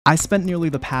I spent nearly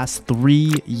the past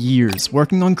 3 years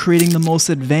working on creating the most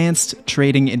advanced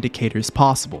trading indicators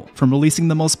possible, from releasing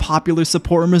the most popular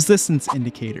support and resistance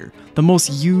indicator, the most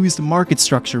used market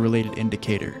structure related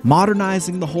indicator,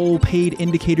 modernizing the whole paid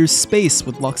indicators space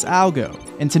with LuxAlgo,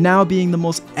 and to now being the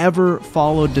most ever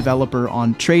followed developer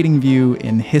on TradingView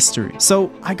in history.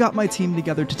 So I got my team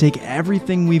together to take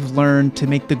everything we've learned to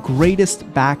make the greatest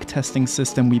backtesting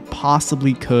system we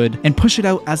possibly could and push it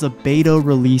out as a beta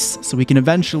release so we can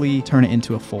eventually turn it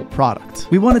into a full product.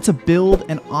 We wanted to build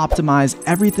and optimize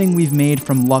everything we've made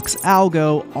from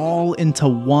LuxAlgo all into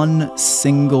one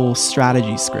single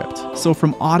strategy script. So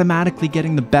from automatically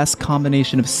getting the best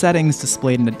combination of settings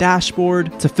displayed in the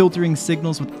dashboard, to filtering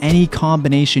signals with any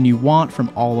combination you want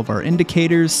from all of our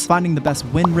indicators, finding the best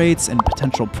win rates and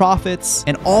potential profits,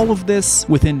 and all of this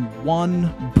within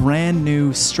one brand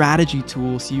new strategy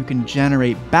tool so you can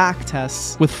generate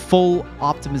backtests with full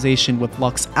optimization with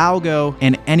LuxAlgo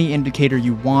and any indicator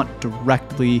you want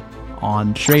directly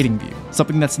on TradingView.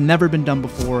 Something that's never been done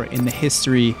before in the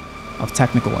history of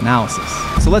technical analysis.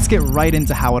 So let's get right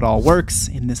into how it all works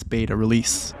in this beta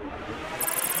release.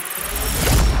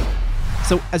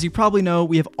 So as you probably know,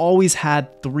 we have always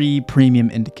had 3 premium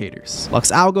indicators.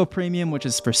 LuxAlgo Premium, which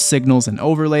is for signals and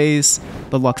overlays,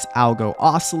 the LuxAlgo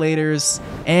oscillators,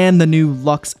 and the new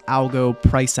LuxAlgo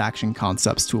price action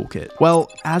concepts toolkit. Well,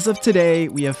 as of today,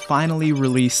 we have finally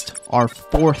released our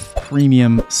 4th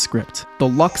premium script, the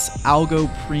LuxAlgo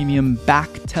Premium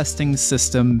Backtesting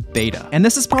System Beta. And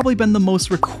this has probably been the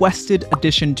most requested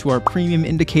addition to our premium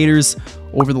indicators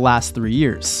over the last 3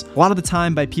 years. A lot of the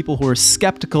time by people who are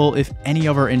skeptical if any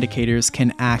of our indicators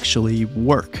can actually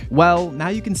work. Well, now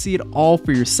you can see it all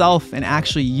for yourself and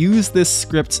actually use this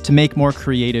script to make more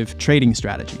creative trading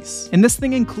strategies. And this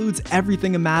thing includes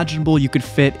everything imaginable you could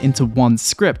fit into one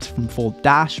script, from full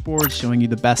dashboards showing you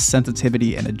the best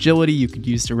sensitivity and agility you could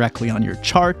use directly on your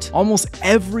chart, almost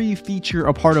every feature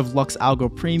a part of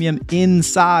LuxAlgo Premium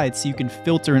inside so you can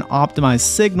filter and optimize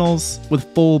signals with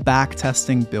full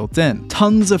backtesting built in.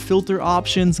 Tons of filter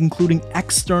options, including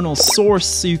external source,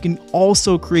 so you can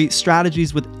also create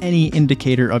strategies with any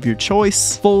indicator of your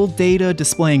choice. Full data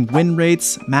displaying win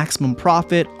rates, maximum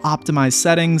profit, optimized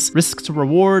settings, risk to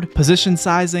reward, position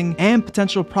sizing, and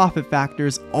potential profit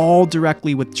factors, all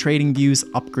directly with TradingView's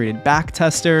upgraded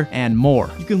backtester, and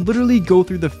more. You can literally go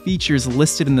through the features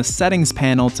listed in the settings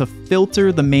panel to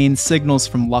filter the main signals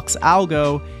from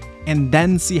LuxAlgo and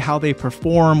then see how they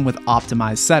perform with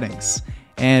optimized settings.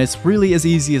 And it's really as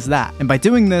easy as that. And by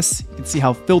doing this, you can see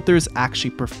how filters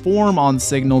actually perform on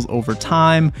signals over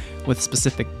time with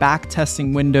specific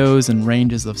backtesting windows and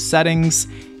ranges of settings.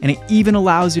 And it even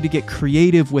allows you to get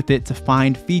creative with it to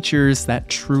find features that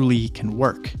truly can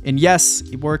work. And yes,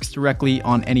 it works directly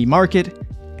on any market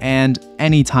and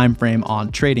any time frame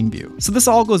on TradingView. So this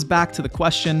all goes back to the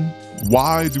question,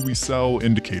 why do we sell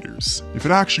indicators? If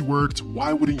it actually worked,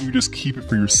 why wouldn't you just keep it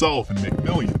for yourself and make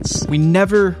millions? We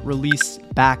never released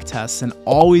backtests and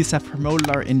always have promoted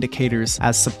our indicators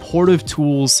as supportive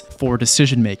tools for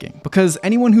decision making. Because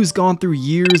anyone who's gone through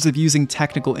years of using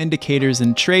technical indicators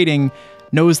in trading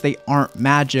knows they aren't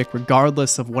magic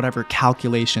regardless of whatever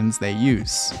calculations they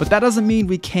use. But that doesn't mean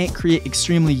we can't create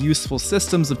extremely useful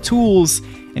systems of tools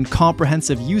and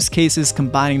comprehensive use cases,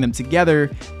 combining them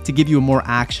together to give you a more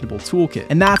actionable toolkit.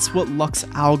 And that's what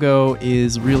LuxAlgo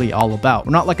is really all about.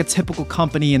 We're not like a typical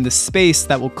company in this space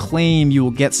that will claim you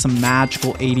will get some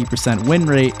magical 80% win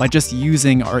rate by just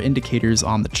using our indicators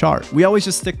on the chart. We always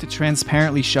just stick to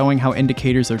transparently showing how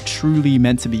indicators are truly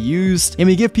meant to be used, and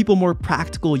we give people more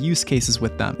practical use cases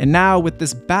with them. And now with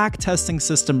this backtesting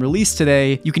system released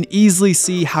today, you can easily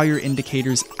see how your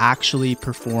indicators actually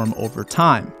perform over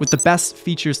time, with the best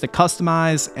features to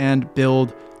customize and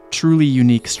build truly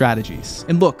unique strategies.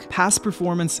 And look, past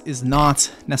performance is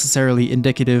not necessarily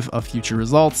indicative of future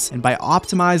results. And by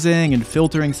optimizing and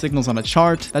filtering signals on a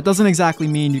chart, that doesn't exactly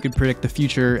mean you can predict the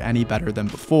future any better than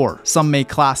before. Some may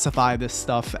classify this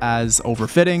stuff as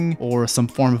overfitting or some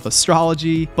form of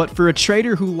astrology, but for a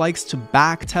trader who likes to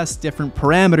backtest different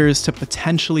parameters to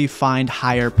potentially find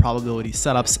higher probability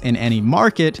setups in any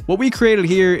market, what we created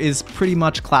here is pretty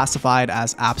much classified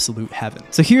as absolute heaven.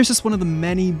 So here's just one of the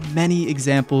many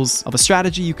examples of a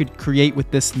strategy you could create with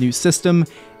this new system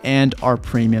and our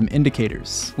premium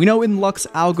indicators. We know in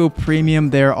LuxAlgo Premium,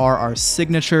 there are our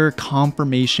signature,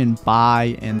 confirmation,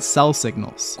 buy, and sell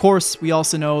signals. Of course, we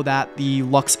also know that the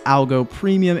LuxAlgo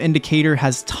Premium indicator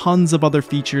has tons of other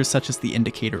features such as the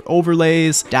indicator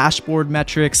overlays, dashboard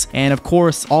metrics, and of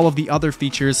course, all of the other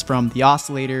features from the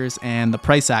oscillators and the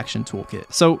price action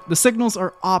toolkit. So the signals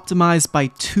are optimized by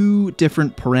two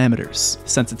different parameters: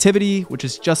 sensitivity, which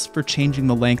is just for changing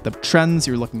the length of trends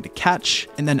you're looking to catch,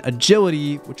 and then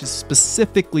agility, which is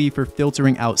specifically for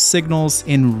filtering out signals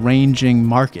in ranging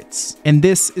markets. And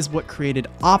this is what created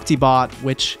OptiBot,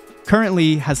 which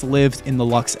currently has lived in the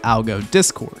LuxAlgo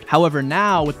Discord. However,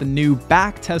 now with the new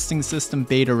backtesting system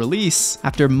beta release,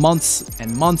 after months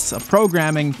and months of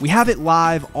programming, we have it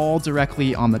live all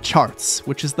directly on the charts,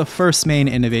 which is the first main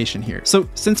innovation here. So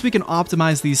since we can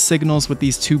optimize these signals with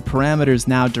these two parameters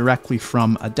now directly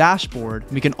from a dashboard,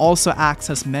 we can also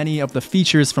access many of the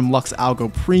features from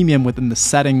LuxAlgo Premium within the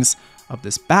settings of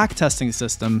this backtesting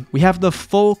system. We have the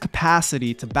full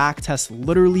capacity to backtest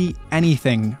literally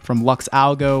anything from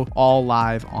LuxAlgo, all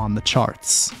live on the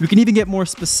charts. We can even get more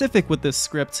specific with this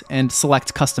script and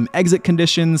select custom exit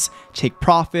conditions, take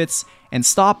profits, and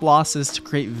stop losses to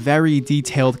create very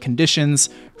detailed conditions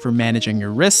for managing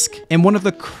your risk. And one of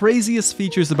the craziest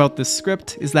features about this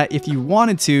script is that if you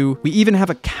wanted to, we even have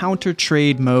a counter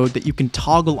trade mode that you can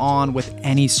toggle on with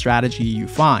any strategy you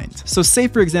find. So say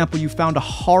for example, you found a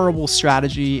horrible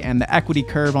strategy and the equity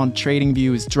curve on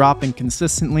TradingView is dropping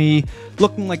consistently,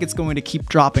 looking like it's going to keep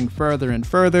dropping further and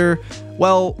further.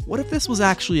 Well, what if this was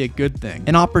actually a good thing?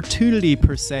 An opportunity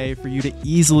per se for you to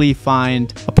easily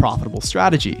find a profitable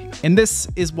strategy. And this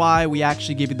is why we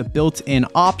actually give you the built-in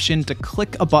option to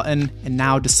click a button and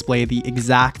now display the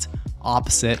exact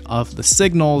opposite of the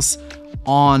signals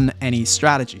on any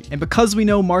strategy. And because we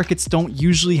know markets don't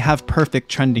usually have perfect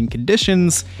trending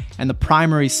conditions and the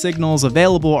primary signals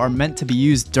available are meant to be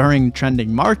used during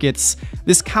trending markets,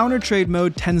 this counter trade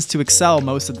mode tends to excel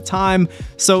most of the time,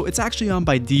 so it's actually on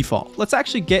by default. Let's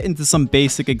actually get into some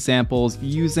basic examples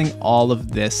using all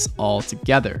of this all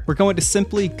together. We're going to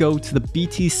simply go to the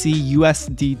BTC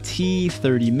USDT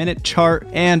 30-minute chart,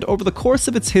 and over the course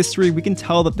of its history, we can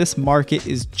tell that this market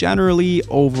is generally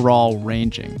overall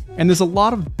ranging. And there's a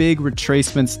lot of big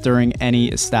retracements during any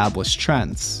established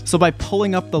trends. So by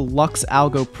pulling up the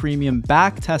LuxAlgo Premium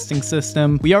backtesting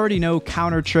system, we already know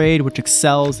counter trade, which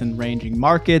excels in ranging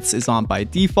markets, is on by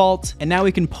default. And now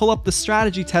we can pull up the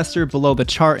strategy tester below the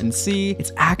chart and see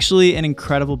it's actually an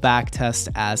incredible backtest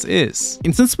as is.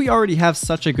 And since we already have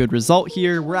such a good result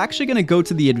here, we're actually going to go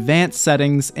to the advanced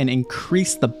settings and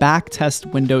increase the backtest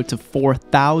window to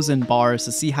 4,000 bars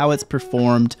to see how it's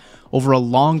performed over a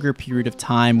longer period of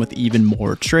time with even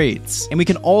more trades. And we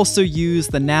can also use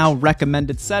the now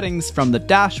recommended settings from the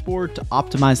dashboard to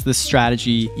optimize this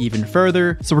strategy even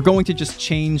further. So we're going to just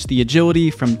change the agility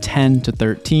from 10 to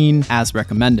 13 as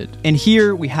recommended. And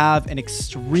here we have an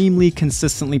extremely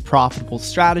consistently profitable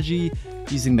strategy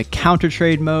using the counter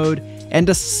trade mode and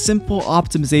a simple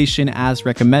optimization as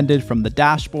recommended from the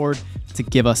dashboard to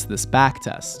give us this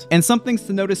backtest. And some things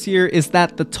to notice here is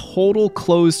that the total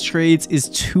closed trades is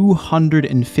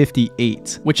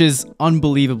 258, which is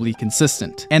unbelievably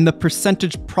consistent. And the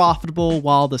percentage profitable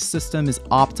while the system is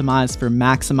optimized for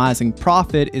maximizing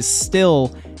profit is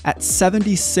still at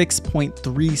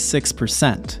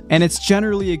 76.36%. And it's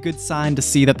generally a good sign to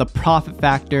see that the profit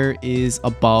factor is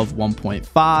above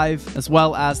 1.5, as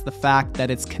well as the fact that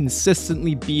it's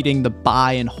consistently beating the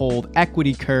buy and hold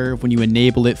equity curve when you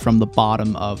enable it from the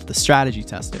bottom of the strategy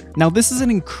tester. Now, this is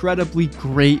an incredibly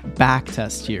great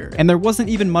backtest here, and there wasn't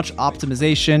even much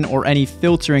optimization or any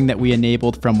filtering that we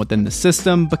enabled from within the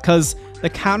system because the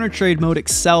counter trade mode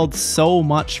excelled so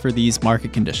much for these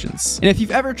market conditions. And if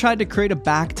you've ever tried to create a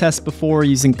backtest before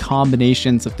using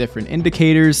combinations of different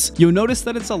indicators, you'll notice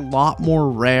that it's a lot more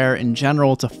rare in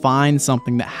general to find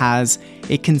something that has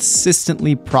a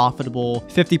consistently profitable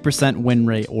 50% win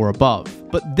rate or above.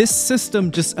 But this system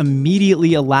just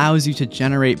immediately allows you to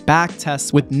generate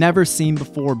backtests with never seen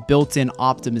before built-in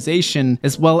optimization,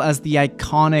 as well as the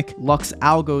iconic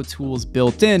LuxAlgo tools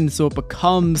built in, so it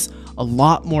becomes a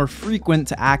lot more frequent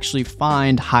to actually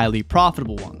find highly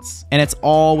profitable ones. And it's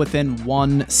all within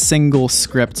one single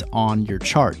script on your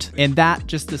chart. And that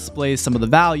just displays some of the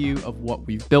value of what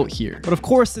we've built here. But of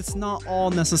course, it's not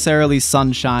all necessarily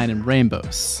sunshine and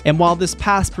rainbows. And while this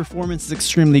past performance is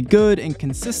extremely good and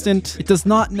consistent, it does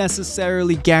not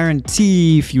necessarily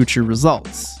guarantee future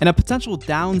results. And a potential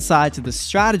downside to this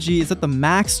strategy is that the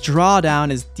max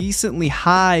drawdown is decently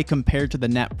high compared to the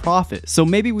net profit. So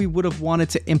maybe we would have wanted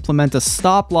to implement implement a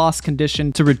stop loss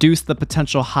condition to reduce the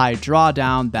potential high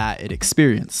drawdown that it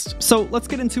experienced. So let's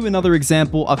get into another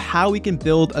example of how we can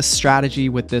build a strategy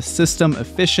with this system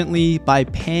efficiently by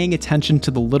paying attention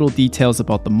to the little details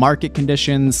about the market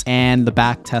conditions and the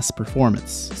backtest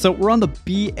performance. So we're on the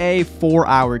BA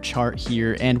 4-hour chart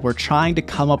here, and we're trying to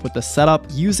come up with a setup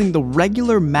using the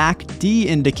regular MACD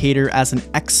indicator as an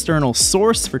external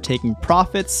source for taking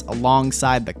profits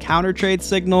alongside the counter trade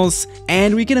signals,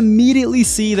 and we can immediately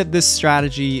see that this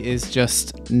strategy is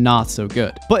just not so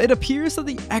good. But it appears that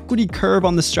the equity curve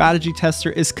on the strategy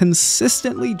tester is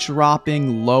consistently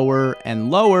dropping lower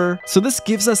and lower, so this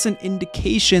gives us an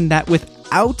indication that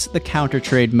without the counter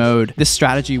trade mode, this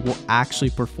strategy will actually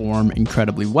perform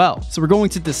incredibly well. So we're going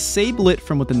to disable it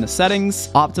from within the settings,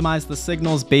 optimize the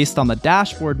signals based on the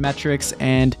dashboard metrics,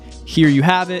 and here you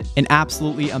have it, an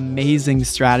absolutely amazing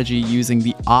strategy using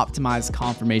the optimized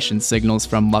confirmation signals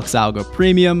from LuxAlgo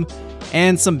Premium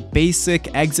and some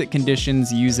basic exit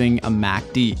conditions using a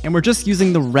MACD. And we're just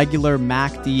using the regular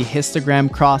MACD histogram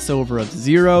crossover of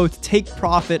 0 to take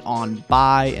profit on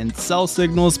buy and sell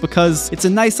signals, because it's a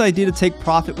nice idea to take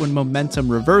profit when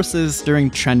momentum reverses during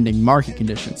trending market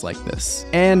conditions like this.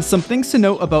 And some things to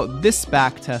note about this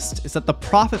backtest is that the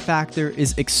profit factor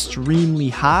is extremely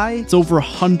high. It's over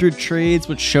 100 trades,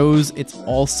 which shows it's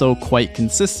also quite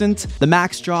consistent. The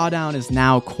max drawdown is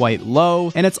now quite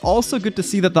low, and it's also good to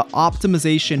see that the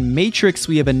optimization matrix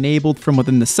we have enabled from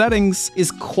within the settings is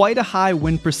quite a high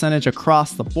win percentage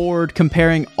across the board,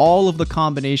 comparing all of the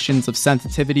combinations of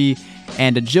sensitivity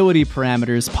and agility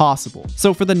parameters possible.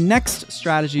 So for the next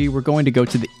strategy, we're going to go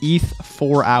to the ETH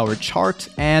 4-hour chart,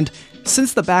 and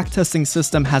since the backtesting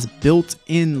system has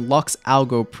built-in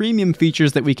LuxAlgo Premium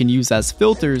features that we can use as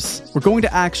filters, we're going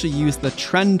to actually use the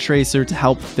trend tracer to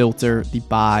help filter the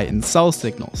buy and sell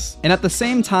signals. And at the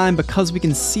same time, because we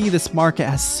can see this market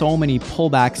has so many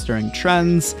pullbacks during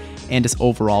trends and is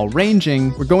overall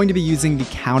ranging, we're going to be using the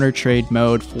counter trade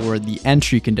mode for the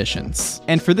entry conditions.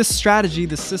 And for this strategy,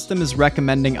 the system is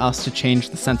recommending us to change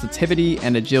the sensitivity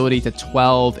and agility to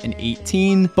 12 and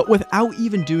 18, but without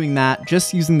even doing that,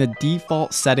 just using the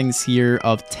default settings here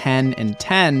of 10 and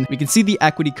 10, we can see the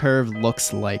equity curve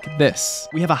looks like this.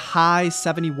 We have a high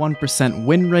 71%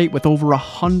 win rate with over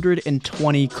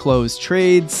 120 closed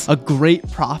trades, a great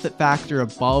profit factor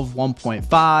above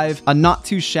 1.5, a not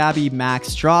too shabby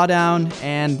max drawdown,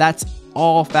 and that's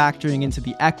all factoring into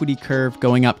the equity curve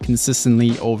going up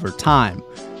consistently over time,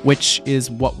 which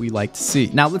is what we like to see.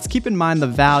 Now let's keep in mind the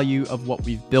value of what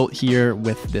we've built here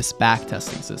with this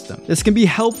backtesting system. This can be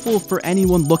helpful for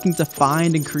anyone looking to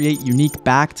find and create unique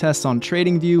backtests on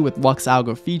TradingView with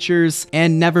LuxAlgo features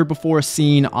and never before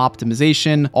seen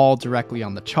optimization all directly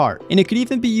on the chart. And it could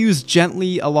even be used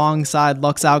gently alongside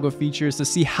LuxAlgo features to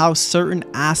see how certain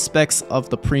aspects of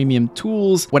the premium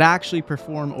tools would actually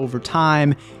perform over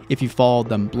time if you followed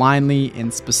them blindly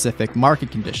in specific market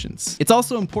conditions. It's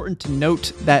also important to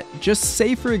note that just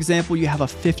say, for example, you have a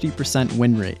 50%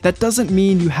 win rate. That doesn't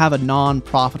mean you have a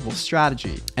non-profitable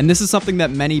strategy. And this is something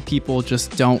that many people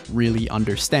just don't really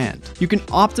understand. You can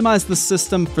optimize the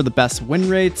system for the best win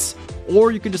rates,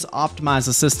 or you can just optimize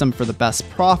the system for the best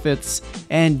profits.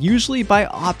 And usually by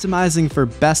optimizing for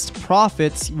best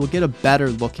profits, you will get a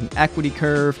better looking equity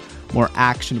curve, more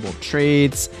actionable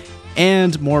trades,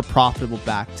 and more profitable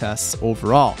backtests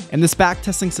overall. And this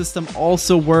backtesting system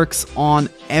also works on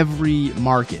every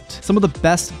market. Some of the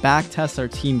best backtests our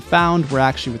team found were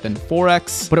actually within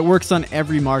Forex, but it works on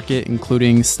every market,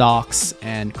 including stocks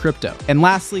and crypto. And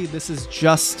lastly, this is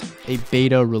just a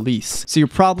beta release. So you're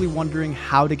probably wondering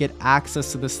how to get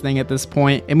access to this thing at this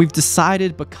point. And we've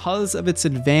decided, because of its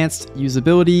advanced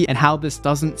usability and how this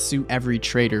doesn't suit every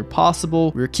trader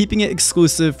possible, we're keeping it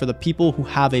exclusive for the people who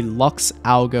have a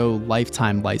LuxAlgo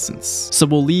lifetime license. So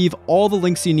we'll leave all the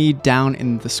links you need down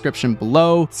in the description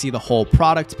below, see the whole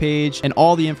product page and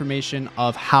all the information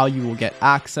of how you will get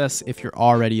access if you're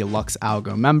already a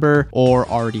LuxAlgo member or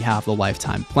already have the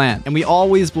lifetime plan. And we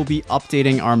always will be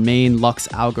updating our main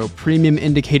LuxAlgo premium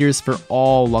indicators for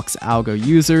all LuxAlgo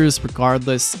users,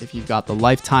 regardless if you've got the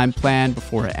lifetime plan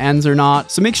before it ends or not.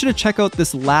 So make sure to check out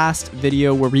this last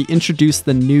video where we introduce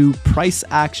the new price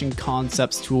action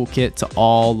concepts toolkit to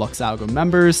all LuxAlgo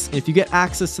members. If you get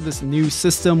access to this new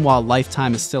system while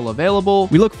lifetime is still available,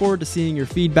 we look forward to seeing your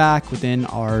feedback within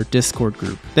our Discord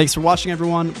group. Thanks for watching,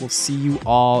 everyone. We'll see you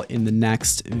all in the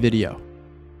next video.